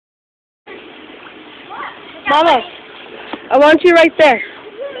Mama, I want you right there.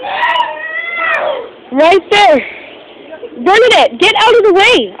 Right there. Bernadette, get out of the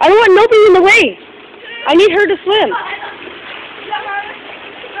way. I don't want nobody in the way. I need her to swim.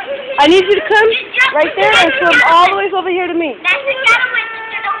 I need you to come right there and swim all the way over here to me. That's the gentleman,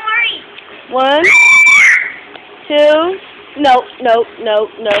 sister, don't worry. 1, 2, no.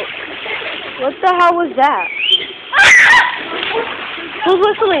 What the hell was that? Who's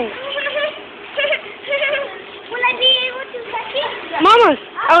whistling? Will I be able to catch it? Mama,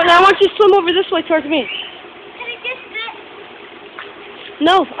 I want you to swim over this way towards me. Can I just sit?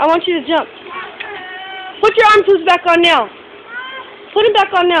 No, I want you to jump. Put your arm tools back on now. Put them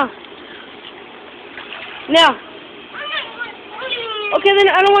back on now. Now. Okay, then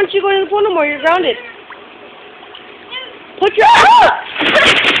I don't want you going to the pool no more. You're grounded. Put your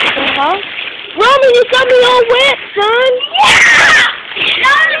Roman, you got me all wet, son.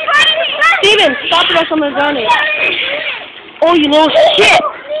 Steven, stop it or someone's drowning. Oh, you little shit.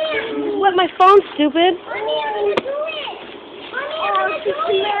 Wet my phone, stupid.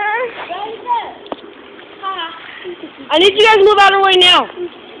 I need you guys to move out of the way now.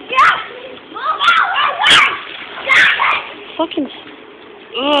 Fucking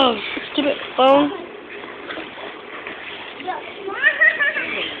stupid phone.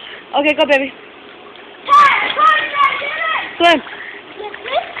 Okay, go, baby. Swim.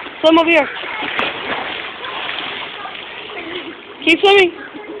 Swim over here. Keep swimming.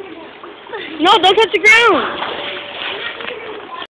 No, don't touch the ground.